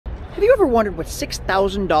Have you ever wondered what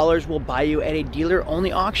 $6,000 will buy you at a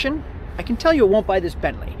dealer-only auction? I can tell you it won't buy this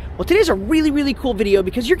Bentley. Well, today's a really cool video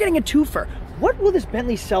because you're getting a twofer. What will this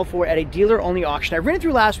Bentley sell for at a dealer-only auction? I ran it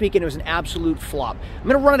through last week and it was an absolute flop. I'm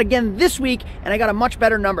gonna run it again this week and I got a much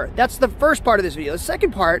better number. That's the first part of this video. The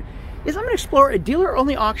second part is I'm gonna explore a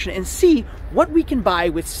dealer-only auction and see what we can buy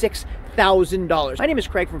with $6,000. My name is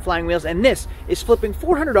Craig from Flying Wheels and this is flipping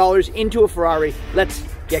 $400 into a Ferrari. Let's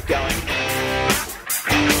get going.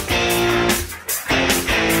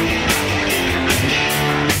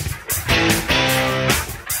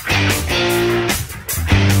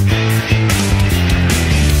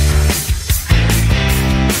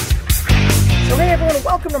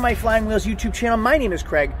 Welcome to my Flying Wheels YouTube channel. My name is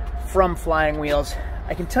Craig from Flying Wheels.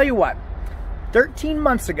 I can tell you what, 13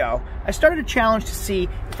 months ago, I started a challenge to see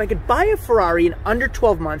if I could buy a Ferrari in under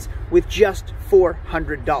 12 months with just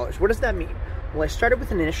 $400. What does that mean? Well, I started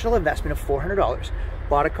with an initial investment of $400.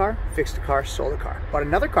 Bought a car, fixed a car, sold a car. Bought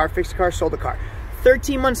another car, fixed a car, sold a car.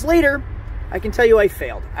 13 months later, I can tell you I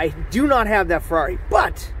failed. I do not have that Ferrari,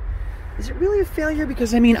 but is it really a failure?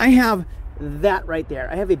 Because I mean, I have that right there.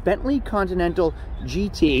 I have a Bentley Continental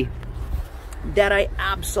GT that I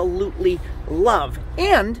absolutely love,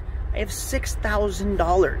 and I have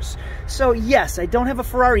 $6,000. So yes, I don't have a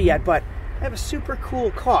Ferrari yet, but I have a super cool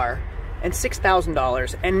car and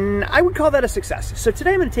 $6,000, and I would call that a success. So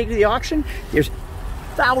today I'm going to take it to the auction. There's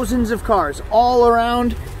thousands of cars all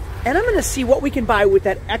around, and I'm going to see what we can buy with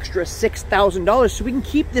that extra $6,000 so we can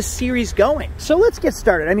keep this series going. So let's get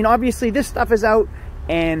started. I mean, obviously this stuff is out,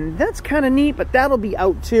 and that's kind of neat, but that'll be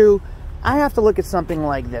out too. I have to look at something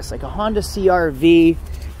like this, like a Honda CR-V.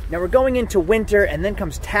 Now we're going into winter and then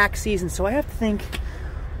comes tax season, so I have to think,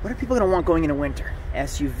 what are people gonna want going into winter?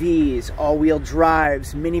 SUVs, all-wheel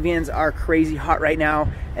drives, minivans are crazy hot right now,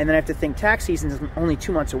 and then I have to think tax season is only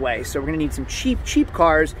 2 months away, so we're gonna need some cheap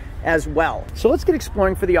cars as well. So let's get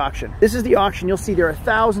exploring for the auction. This is the auction. You'll see there are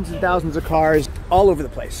thousands and thousands of cars all over the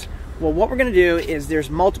place. Well, what we're gonna do is there's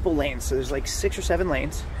multiple lanes. So there's like 6 or 7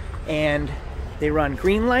 lanes, and they run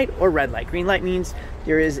green light or red light. Green light means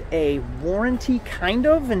there is a warranty kind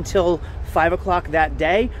of until 5 o'clock that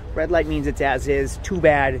day. Red light means it's as is, too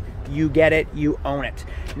bad, you get it, you own it.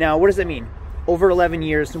 Now, what does that mean? Over 11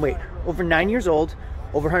 years, wait, over 9 years old,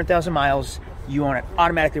 over 100,000 miles, you own it,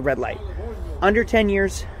 automatically red light. Under 10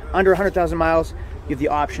 years, under 100,000 miles, you have the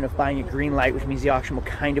option of buying a green light, which means the auction will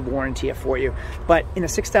kind of warranty it for you. But in a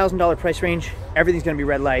 $6,000 price range, everything's gonna be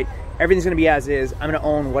red light. Everything's gonna be as is. I'm gonna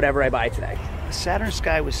own whatever I buy today. A Saturn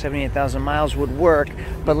Sky with 78,000 miles would work,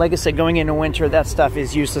 but like I said, going into winter, that stuff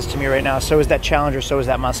is useless to me right now. So is that Challenger, so is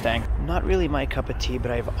that Mustang. Not really my cup of tea,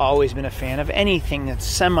 but I've always been a fan of anything that's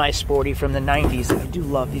semi-sporty from the 90s. I do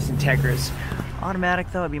love these Integras.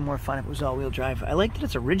 Automatic though, it'd be more fun if it was all-wheel drive. I like that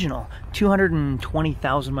it's original.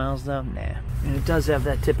 220,000 miles though, nah. And it does have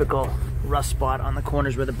that typical rust spot on the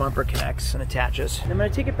corners where the bumper connects and attaches. And I'm gonna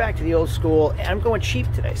take it back to the old school, and I'm going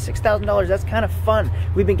cheap today. $6,000, that's kind of fun.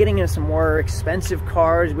 We've been getting into some more expensive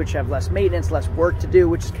cars, which have less maintenance, less work to do,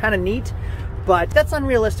 which is kind of neat. But that's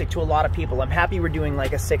unrealistic to a lot of people. I'm happy we're doing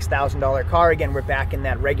like a $6,000 car. Again, we're back in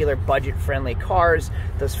that regular budget-friendly cars,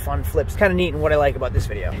 those fun flips. Kind of neat and what I like about this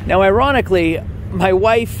video. Now, ironically, my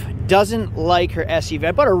wife doesn't like her SUV.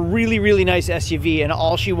 I bought a really nice SUV, and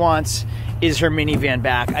all she wants is her minivan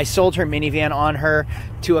back. I sold her minivan on her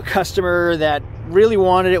to a customer that really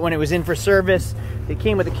wanted it when it was in for service. They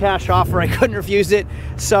came with a cash offer. I couldn't refuse it.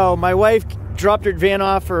 So my wife dropped her van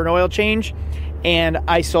off for an oil change, and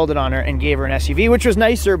I sold it on her and gave her an SUV, which was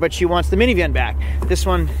nicer, but she wants the minivan back. This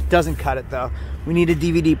one doesn't cut it though. We need a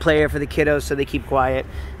DVD player for the kiddos so they keep quiet,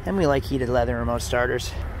 and we like heated leather remote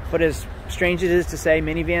starters. But as strange as it is to say,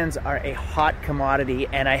 minivans are a hot commodity,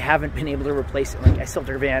 and I haven't been able to replace it. Like, I sold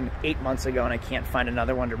her van 8 months ago and I can't find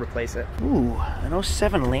another one to replace it. Ooh, an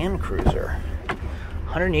 07 Land Cruiser.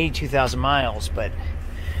 182,000 miles, but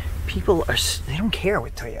people they don't care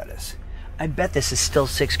with Toyotas. I bet this is still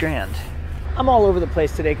 6 grand. I'm all over the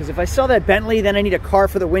place today because if I sell that Bentley, then I need a car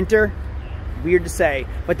for the winter. Weird to say,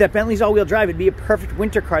 but that Bentley's all-wheel drive. It'd be a perfect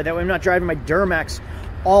winter car. That way I'm not driving my Duramax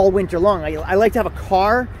all winter long. I like to have a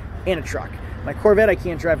car and a truck. My Corvette I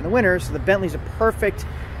can't drive in the winter, so the Bentley's a perfect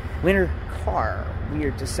winter car.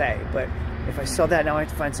 Weird to say, but if I sell that, now I have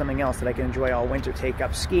to find something else that I can enjoy all winter. Take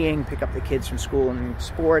up skiing, pick up the kids from school and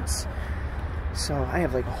sports. So I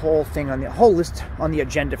have like a whole list on the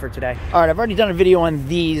agenda for today. All right, I've already done a video on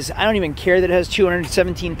these. I don't even care that it has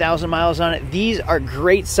 217,000 miles on it. These are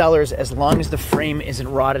great sellers as long as the frame isn't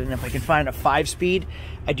rotted. And if I can find a 5-speed,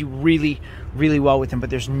 I do really well with them. But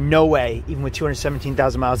there's no way, even with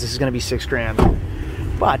 217,000 miles, this is gonna be 6 grand.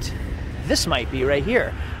 But this might be right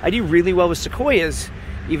here. I do really well with Sequoias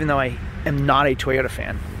even though I am not a Toyota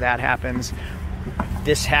fan. That happens.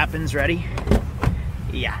 This happens, ready?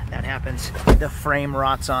 Yeah, that happens. The frame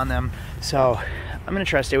rots on them. So I'm gonna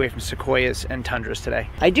try to stay away from Sequoias and Tundras today.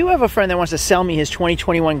 I do have a friend that wants to sell me his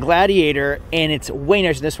 2021 Gladiator, and it's way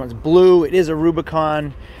nicer than this one. It's blue, it is a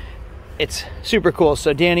Rubicon. It's super cool.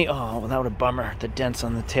 So Danny, oh, well, that was a bummer, the dents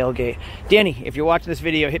on the tailgate. Danny, if you're watching this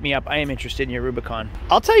video, hit me up. I am interested in your Rubicon.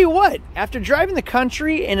 I'll tell you what, after driving the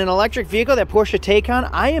country in an electric vehicle, that Porsche Taycan,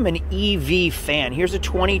 I am an EV fan. Here's a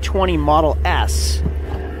 2020 Model S.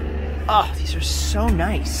 Oh, these are so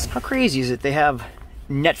nice. How crazy is it they have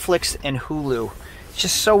Netflix and Hulu? It's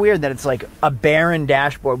just so weird that it's like a barren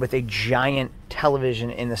dashboard with a giant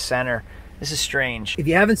television in the center. This is strange. If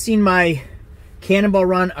you haven't seen my cannonball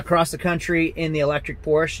run across the country in the electric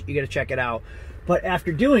Porsche, you got to check it out. But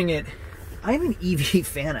after doing it, I'm an EV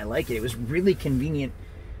fan. I like it. It was really convenient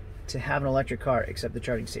to have an electric car, except the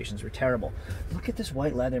charging stations were terrible. Look at this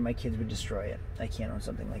white leather. My kids would destroy it. I can't own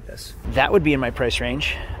something like this. That would be in my price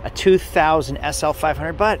range. A 2000 SL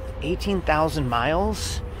 500, but 18,000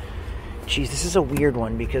 miles. Geez, this is a weird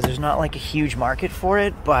one because there's not like a huge market for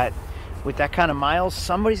it, but with that kind of miles,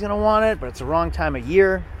 somebody's gonna want it, but it's the wrong time of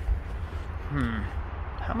year.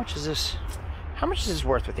 How much is this? How much is this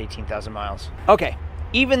worth with 18,000 miles? Okay,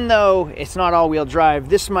 even though it's not all-wheel drive,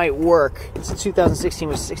 this might work. It's a 2016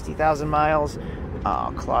 with 60,000 miles.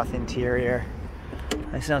 Oh, cloth interior.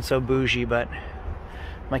 I sound so bougie, but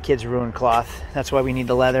my kids ruin cloth. That's why we need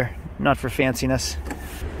the leather, not for fanciness.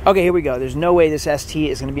 Okay, here we go. There's no way this ST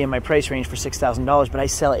is going to be in my price range for $6,000, but I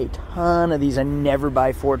sell a ton of these. I never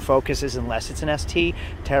buy Ford Focuses unless it's an ST.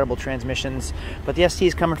 Terrible transmissions. But the ST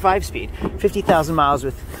is coming 5-speed. 50,000 miles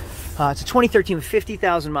with, it's a 2013 with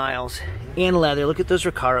 50,000 miles and leather. Look at those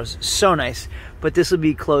Recaros. So nice. But this will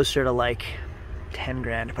be closer to like 10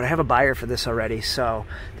 grand. But I have a buyer for this already, so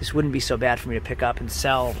this wouldn't be so bad for me to pick up and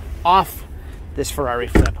sell off this Ferrari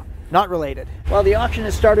flip. Not related. Well, the auction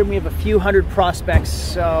has started. We have a few hundred prospects,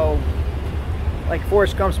 so like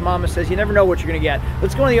Forrest Gump's mama says, you never know what you're gonna get.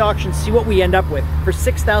 Let's go to the auction, see what we end up with for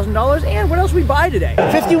 $6,000 and what else we buy today.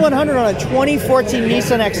 5,100 on a 2014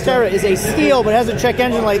 Nissan Xterra is a steal, but has a check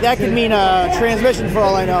engine light. That could mean a transmission for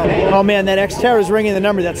all I know. Oh man, that Xterra is ringing the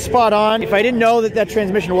number. That's spot on. If I didn't know that that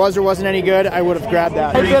transmission was or wasn't any good, I would have grabbed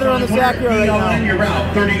that. I bid it on this Acura right now. Your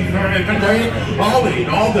route, 30,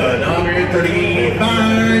 all good,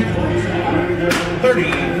 135.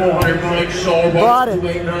 3,400 points, sold. Bought it.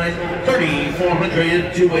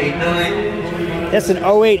 3,400, 289. That's an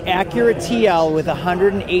 08 Acura TL with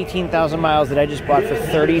 118,000 miles that I just bought for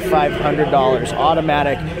 $3,500.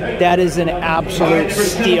 Automatic. That is an absolute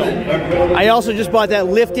steal. I also just bought that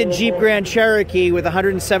lifted Jeep Grand Cherokee with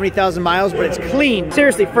 170,000 miles, but it's clean.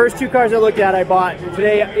 Seriously, first two cars I looked at, I bought.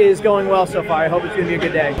 Today is going well so far. I hope it's going to be a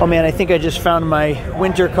good day. Oh man, I think I just found my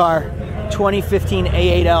winter car. 2015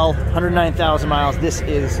 A8L, 109,000 miles. This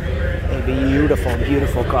is a beautiful,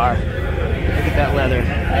 beautiful car. Look at that leather.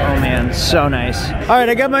 Oh man, so nice. All right,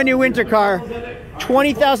 I got my new winter car.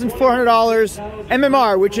 $20,400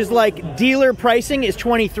 MMR, which is like dealer pricing, is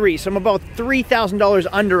 $23,000. So I'm about $3,000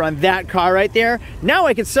 under on that car right there. Now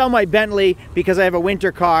I can sell my Bentley because I have a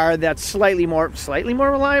winter car that's slightly more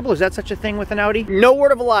reliable. Is that such a thing with an Audi? No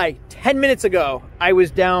word of a lie. 10 minutes ago, I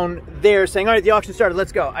was down there saying, all right, the auction started,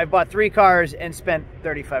 let's go. I bought 3 cars and spent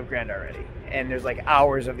 35 grand already. And there's like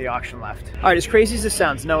hours of the auction left. All right, as crazy as this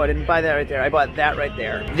sounds, no, I didn't buy that right there. I bought that right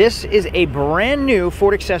there. This is a brand new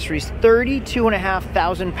Ford Accessories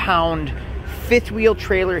 32,500 pound fifth wheel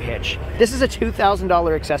trailer hitch. This is a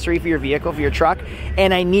 $2,000 accessory for your vehicle, for your truck,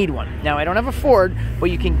 and I need one. Now, I don't have a Ford,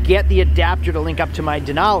 but you can get the adapter to link up to my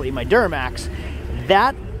Denali, my Duramax.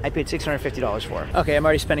 That I paid $650 for. Okay, I'm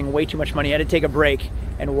already spending way too much money. I had to take a break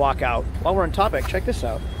and walk out. While we're on topic, check this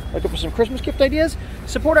out. Looking for some Christmas gift ideas?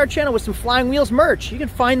 Support our channel with some Flying Wheels merch. You can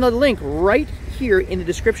find the link right here in the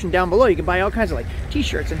description down below. You can buy all kinds of like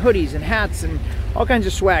t-shirts and hoodies and hats and all kinds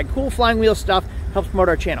of swag. Cool Flying Wheels stuff helps promote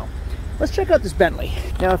our channel. Let's check out this Bentley.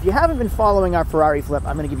 Now, if you haven't been following our Ferrari flip,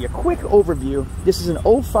 I'm gonna give you a quick overview. This is an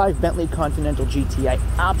 05 Bentley Continental GT. I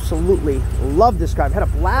absolutely love this car. I've had a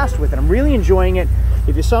blast with it. I'm really enjoying it.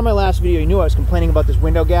 If you saw my last video, you knew I was complaining about this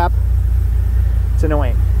window gap. It's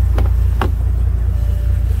annoying.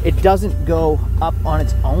 It doesn't go up on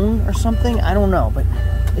its own or something. I don't know, but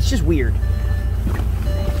it's just weird.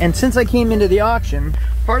 And since I came into the auction,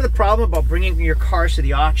 part of the problem about bringing your cars to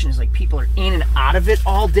the auction is like people are in and out of it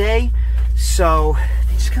all day. So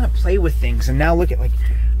they just kind of play with things. And now look at, like,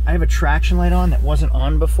 I have a traction light on that wasn't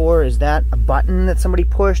on before. Is that a button that somebody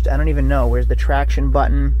pushed? I don't even know. Where's the traction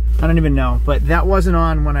button? I don't even know. But that wasn't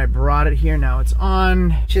on when I brought it here. Now it's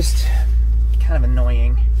on. Just kind of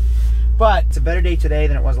annoying. But it's a better day today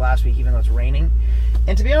than it was last week, even though it's raining.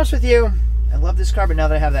 And to be honest with you, I love this car, but now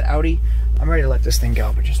that I have that Audi, I'm ready to let this thing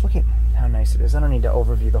go. But just look at how nice it is. I don't need to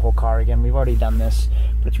overview the whole car again. We've already done this,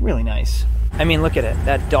 but it's really nice. I mean, look at it.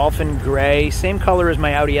 That dolphin gray, same color as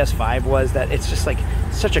my Audi S5 was. That it's just like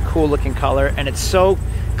such a cool looking color, and it's so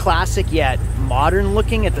classic yet modern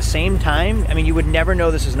looking at the same time. I mean, you would never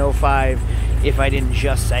know this is an 05 if I didn't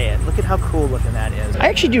just say it. Look at how cool looking that is. I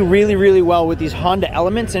actually do really, really well with these Honda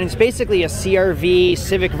Elements, and it's basically a CR-V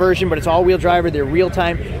Civic version, but it's all-wheel drive. They're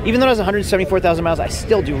real-time. Even though it has 174,000 miles, I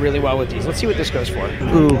still do really well with these. Let's see what this goes for.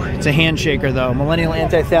 Ooh, it's a handshaker though. Millennial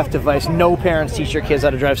anti-theft device. No parents teach their kids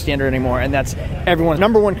how to drive Standard anymore, and that's everyone's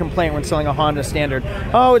 #1 complaint when selling a Honda Standard.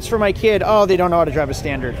 Oh, it's for my kid. Oh, they don't know how to drive a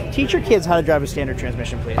Standard. Teach your kids how to drive a Standard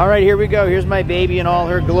transmission, please. All right, here we go. Here's my baby in all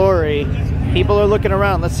her glory. People are looking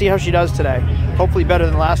around. Let's see how she does today. Hopefully better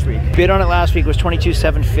than last week. Bid on it last week was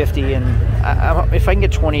 $22,750, and if I can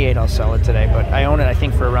get 28, I'll sell it today. But I own it, I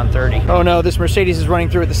think, for around 30. Oh no, this Mercedes is running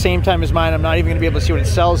through at the same time as mine. I'm not even going to be able to see what it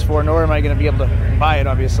sells for, nor am I going to be able to buy it,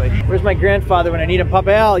 obviously. Where's my grandfather when I need him?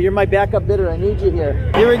 Papa Al, you're my backup bidder. I need you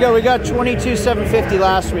here. Here we go. We got $22,750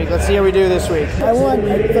 last week. Let's see how we do this week. I want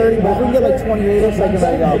like 30, but if we can get like 28 or something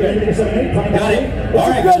like that. Got it. It's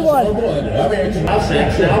a good one.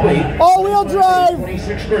 All-wheel drive.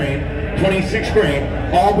 26 grand. 26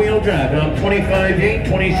 grand, all-wheel drive. Now 25.8,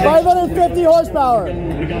 26. 550 horsepower.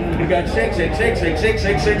 We got 6.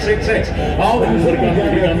 All these would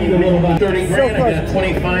have got 30 grand. I got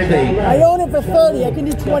 25.8. I own it for 30. I can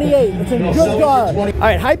do 28. It's a good car. All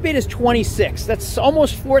right, hype bid is 26. That's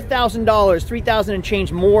almost $4,000, $3,000 and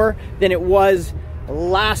change more than it was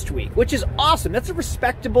last week, which is awesome. That's a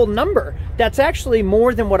respectable number. That's actually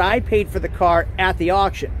more than what I paid for the car at the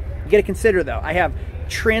auction. You got to consider though, I have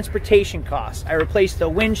transportation costs. I replaced the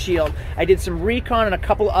windshield. I did some recon and a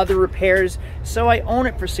couple other repairs, so I own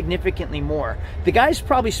it for significantly more. The guy's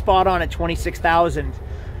probably spot on at 26,000,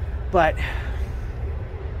 but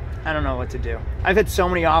I don't know what to do. I've had so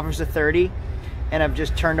many offers of 30, and I've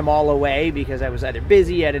just turned them all away because I was either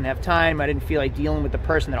busy, I didn't have time, I didn't feel like dealing with the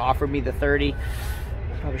person that offered me the 30.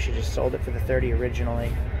 Probably should have just sold it for the 30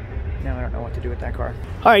 originally. Now I don't know what to do with that car.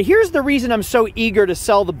 All right, here's the reason I'm so eager to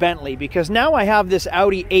sell the Bentley, because now I have this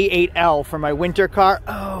Audi A8L for my winter car.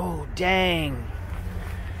 Oh, dang.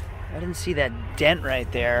 I didn't see that dent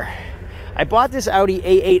right there. I bought this Audi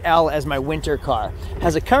A8L as my winter car. It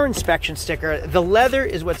has a car inspection sticker. The leather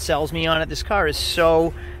is what sells me on it. This car is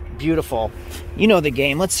so beautiful. You know the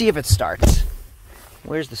game. Let's see if it starts.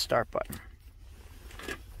 Where's the start button?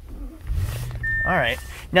 All right.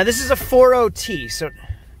 Now this is a 4.0T, so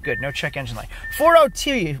good, no check engine light.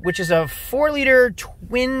 4.0T, which is a 4-liter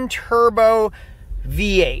twin-turbo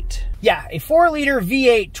V8. Yeah, a 4-liter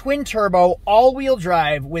V8 twin-turbo all-wheel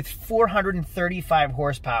drive with 435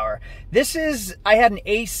 horsepower. This is, I had an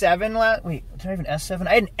A7 last, wait, did I have an S7?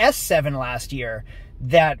 I had an S7 last year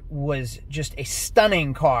that was just a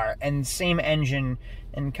stunning car, and same engine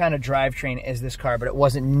and kind of drivetrain as this car, but it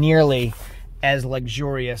wasn't nearly as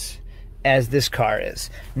luxurious as this car is.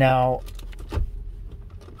 Now,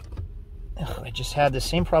 I just had the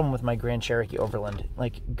same problem with my Grand Cherokee Overland.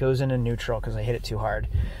 Like, goes into neutral because I hit it too hard.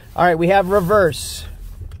 All right, we have reverse.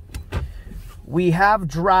 We have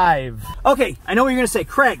drive. Okay, I know what you're going to say.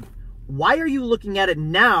 Craig, why are you looking at it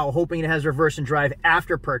now hoping it has reverse and drive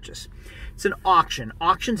after purchase? It's an auction.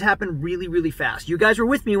 Auctions happen really, really fast. You guys were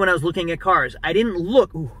with me when I was looking at cars. I didn't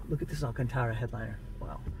look. Ooh, look at this Alcantara headliner.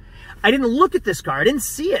 Wow. I didn't look at this car. I didn't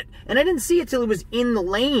see it. And I didn't see it till it was in the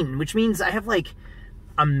lane, which means I have like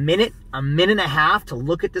a minute and a half to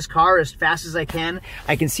look at this car as fast as I can.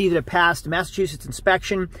 I can see that it passed Massachusetts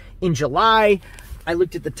inspection in July. I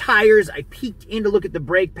looked at the tires. I peeked in to look at the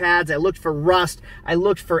brake pads. I looked for rust. I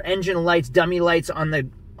looked for engine lights, dummy lights on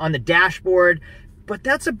the dashboard. But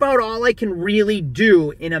that's about all I can really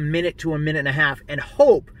do in a minute to a minute and a half, and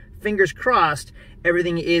hope, fingers crossed,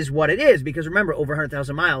 everything is what it is, because remember, over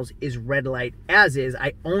 100,000 miles is red light as is.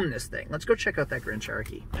 I own this thing. Let's go check out that Grand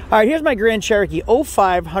Cherokee. All right, here's my Grand Cherokee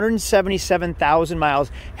 05, 177,000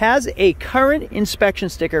 miles. Has a current inspection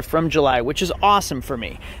sticker from July, which is awesome for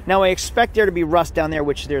me. Now, I expect there to be rust down there,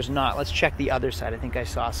 which there's not. Let's check the other side. I think I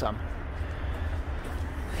saw some.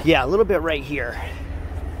 Yeah, a little bit right here.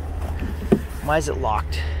 Why is it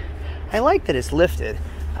locked? I like that it's lifted.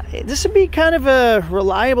 This would be kind of a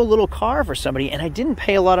reliable little car for somebody, and I didn't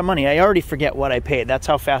pay a lot of money. I already forget what I paid. That's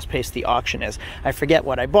how fast-paced the auction is. I forget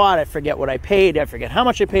what I bought, I forget what I paid, I forget how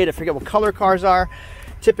much I paid, I forget what color cars are.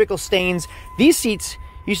 Typical stains. These seats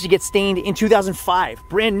used to get stained in 2005.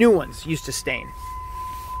 Brand new ones used to stain.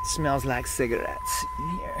 It smells like cigarettes in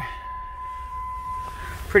here.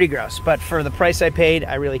 Pretty gross, but for the price I paid,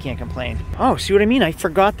 I really can't complain. Oh, see what I mean? I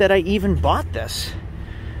forgot that I even bought this.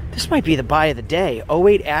 This might be the buy of the day.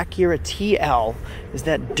 08 Acura TL. Is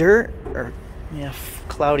that dirt or yeah,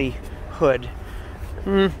 cloudy hood?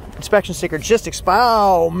 Inspection sticker just expired.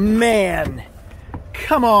 Oh man,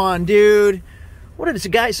 come on, dude. What did this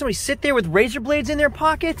guy? Somebody sit there with razor blades in their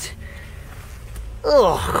pocket?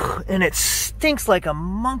 Ugh, and it stinks like a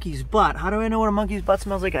monkey's butt. How do I know what a monkey's butt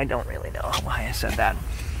smells like? I don't really know why I said that.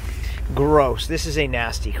 Gross. This is a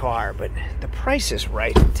nasty car, but the price is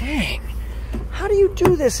right. Dang. How do you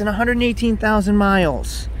do this in 118,000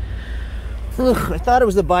 miles? Ugh, I thought it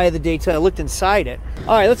was the buy of the day till I looked inside it.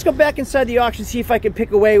 All right, let's go back inside the auction, see if I can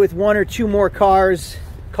pick away with 1 or 2 more cars,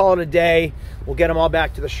 call it a day. We'll get them all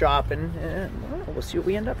back to the shop, and we'll see what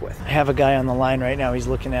we end up with. I have a guy on the line right now. He's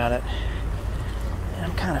looking at it.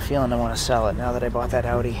 And I'm kind of feeling I want to sell it now that I bought that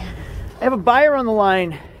Audi. I have a buyer on the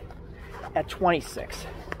line at 26.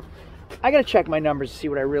 I got to check my numbers to see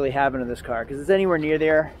what I really have into this car, because if it's anywhere near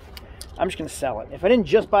there, I'm just going to sell it. If I didn't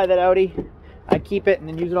just buy that Audi, I'd keep it and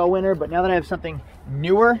then use it all winter. But now that I have something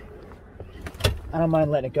newer, I don't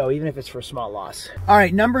mind letting it go, even if it's for a small loss. All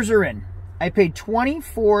right, numbers are in. I paid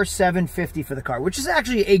 $24,750 for the car, which is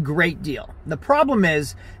actually a great deal. The problem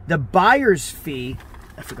is the buyer's fee,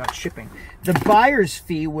 I forgot shipping. The buyer's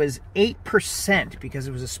fee was 8% because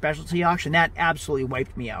it was a specialty auction. That absolutely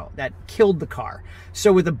wiped me out. That killed the car.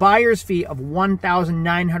 So with a buyer's fee of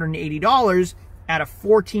 $1,980 at a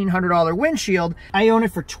 $1,400 windshield, I own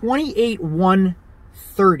it for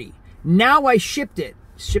 $28,130. Now I shipped it.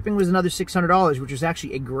 Shipping was another $600, which was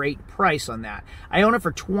actually a great price on that. I own it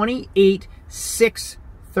for $28,730.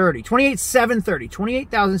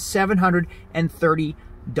 $28,730.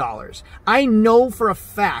 I know for a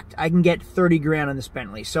fact I can get 30 grand on this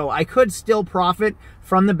Bentley. So I could still profit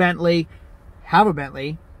from the Bentley, have a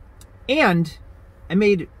Bentley, and I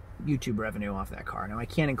made YouTube revenue off that car. Now I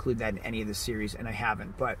can't include that in any of this series, and I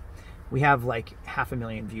haven't, but we have like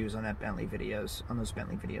 500,000 views on that Bentley videos, on those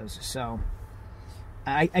Bentley videos. So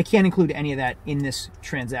I can't include any of that in this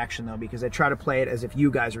transaction though, because I try to play it as if you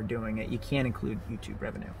guys are doing it. You can't include YouTube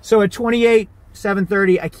revenue. So at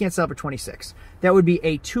 $28,730, I can't sell for $26. That would be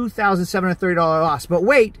a $2,730 loss. But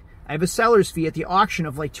wait, I have a seller's fee at the auction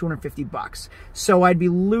of like $250. So I'd be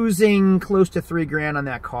losing close to 3 grand on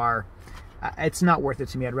that car. It's not worth it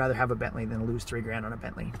to me. I'd rather have a Bentley than lose 3 grand on a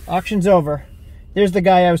Bentley. Auction's over. There's the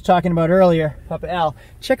guy I was talking about earlier, Papa Al.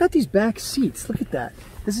 Check out these back seats. Look at that.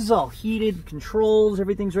 This is all heated, controls,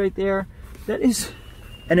 everything's right there. That is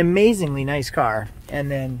an amazingly nice car.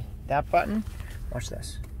 And then that button, watch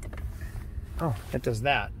this. Oh, that does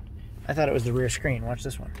that. I thought it was the rear screen. Watch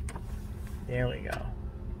this one. There we go.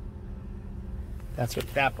 That's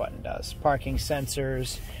what that button does. Parking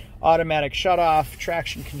sensors, automatic shutoff,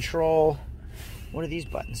 traction control. What do these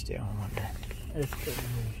buttons do? I wonder.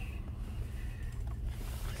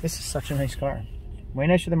 This is such a nice car. Way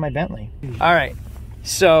nicer than my Bentley. All right,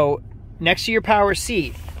 so next to your power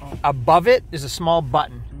seat, above it is a small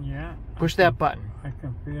button. Yeah. Push that button. I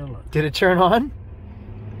can feel it. Did it turn on?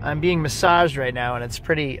 I'm being massaged right now and it's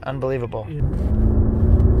pretty unbelievable. Yeah.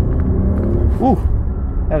 Ooh,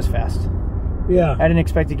 that was fast. Yeah. I didn't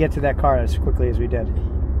expect to get to that car as quickly as we did.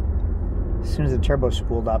 As soon as the turbo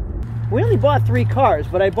spooled up. We only bought 3 cars,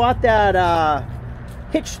 but I bought that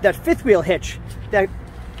hitch, that 5th wheel hitch. That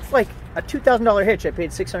it's like a $2,000 hitch I paid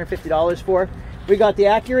 $650 for. We got the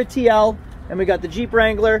Acura TL, and we got the Jeep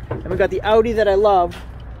Wrangler, and we got the Audi that I love.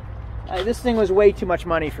 This thing was way too much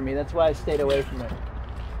money for me. That's why I stayed away from it.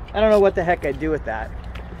 I don't know what the heck I'd do with that.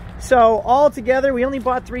 So all together, we only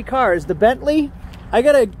bought 3 cars. The Bentley, I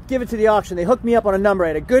gotta give it to the auction. They hooked me up on a number. I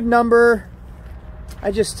had a good number.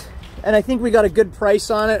 And I think we got a good price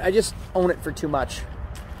on it. I just own it for too much.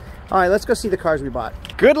 All right, let's go see the cars we bought.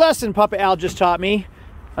 Good lesson Papa Al just taught me.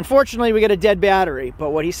 Unfortunately, we got a dead battery. But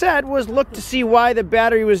what he said was look to see why the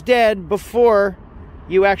battery was dead before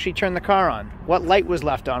you actually turn the car on. What light was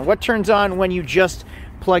left on? What turns on when you just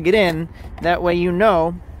plug it in? That way you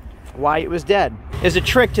know why it was dead. There's a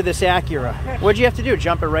trick to this Acura. What'd you have to do?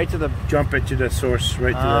 Jump it right to the... Jump it to the source,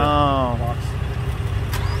 right to the box.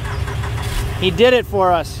 He did it for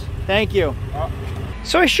us. Thank you.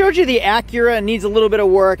 So I showed you the Acura, and needs a little bit of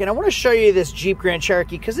work, and I want to show you this Jeep Grand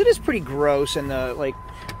Cherokee because it is pretty gross, and the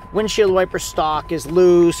windshield wiper stock is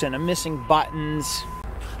loose, and I'm missing buttons.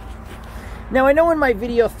 Now I know in my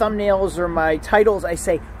video thumbnails or my titles I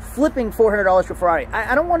say flipping $400 for Ferrari.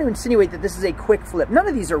 I don't want to insinuate that this is a quick flip. None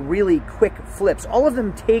of these are really quick flips. All of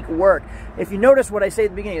them take work. If you notice, what I say at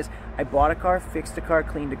the beginning is, I bought a car, fixed a car,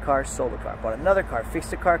 cleaned a car, sold a car. Bought another car,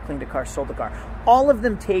 fixed a car, cleaned a car, sold a car. All of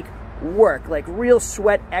them take work, like real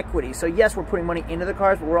sweat equity. So yes, we're putting money into the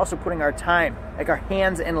cars, but we're also putting our time, like our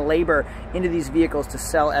hands and labor, into these vehicles to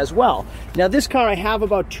sell as well. Now this car I have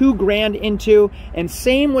about $2 grand into, and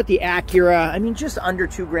same with the Acura. I mean, just under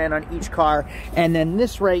 $2 grand on each car. And then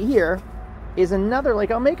this right here is another,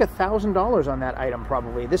 like, I'll make $1,000 on that item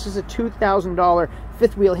probably. This is a $2,000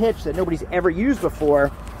 fifth wheel hitch that nobody's ever used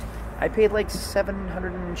before. I paid like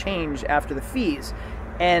 $700 and change after the fees.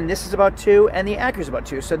 And this is about $2, and the Acura's about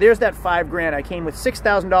 $2. So there's that $5 grand. I came with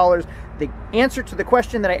 $6,000. The answer to the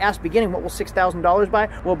question that I asked beginning, what will $6,000 buy?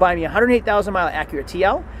 Will buy me a 108,000 mile Acura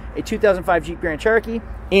TL, a 2005 Jeep Grand Cherokee,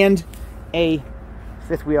 and a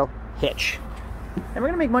fifth wheel hitch. And we're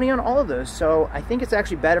gonna make money on all of those. So I think it's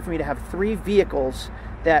actually better for me to have 3 vehicles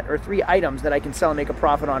or 3 items that I can sell and make a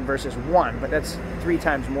profit on versus 1, but that's 3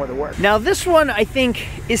 times more the work. Now this one I think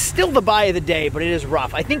is still the buy of the day, but it is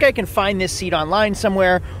rough. I think I can find this seat online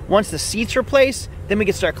somewhere. Once the seats are placed, then we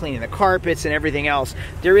can start cleaning the carpets and everything else.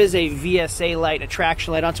 There is a VSA light, a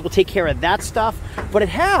traction light on, so we'll take care of that stuff. But it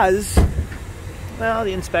has, well,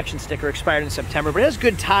 the inspection sticker expired in September, but it has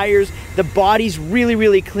good tires. The body's really,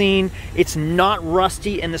 really clean. It's not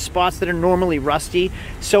rusty in the spots that are normally rusty.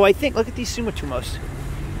 So I think, look at these Summa Tumos.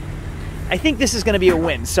 I think this is gonna be a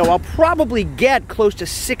win. So I'll probably get close to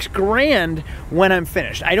 $6 grand when I'm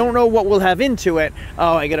finished. I don't know what we'll have into it.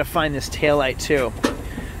 Oh, I gotta find this taillight too.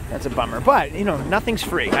 That's a bummer, but you know, nothing's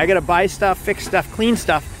free. I gotta buy stuff, fix stuff, clean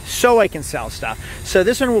stuff, so I can sell stuff. So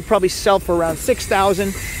this one will probably sell for around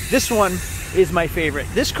 $6,000. This one is my favorite.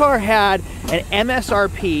 This car had an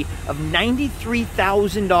MSRP of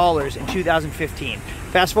 $93,000 in 2015.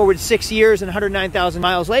 Fast forward 6 years and 109,000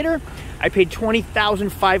 miles later, I paid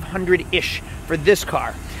 $20,500-ish for this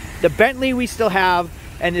car. The Bentley we still have,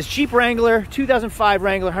 and this Jeep Wrangler, 2005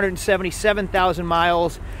 Wrangler, 177,000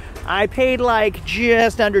 miles. I paid like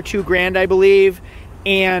just under $2 grand, I believe.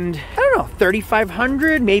 And I don't know,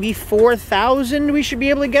 3,500, maybe 4,000 we should be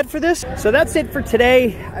able to get for this. So that's it for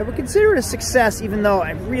today. I would consider it a success, even though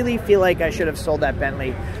I really feel like I should have sold that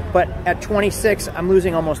Bentley. But at 26, I'm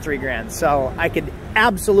losing almost 3 grand. So I could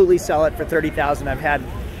absolutely sell it for 30,000. I've had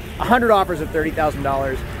 100 offers of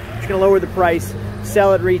 $30,000. Just gonna lower the price,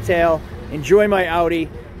 sell it retail, enjoy my Audi.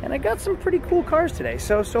 And I got some pretty cool cars today.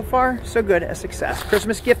 So far, so good, a success.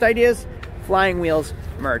 Christmas gift ideas, Flying Wheels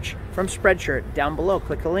merch from Spreadshirt down below.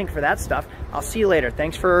 Click the link for that stuff. I'll see you later.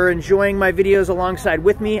 Thanks for enjoying my videos alongside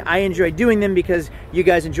with me. I enjoy doing them because you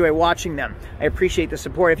guys enjoy watching them. I appreciate the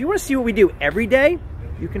support. If you want to see what we do every day,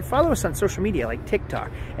 you can follow us on social media like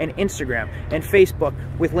TikTok and Instagram and Facebook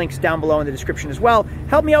with links down below in the description as well.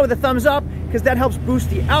 Help me out with a thumbs up because that helps boost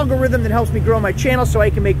the algorithm that helps me grow my channel so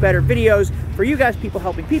I can make better videos for you guys, people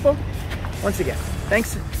helping people. Once again,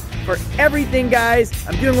 thanks for everything, guys.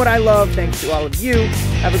 I'm doing what I love. Thanks to all of you.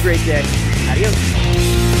 Have a great day.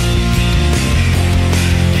 Adios.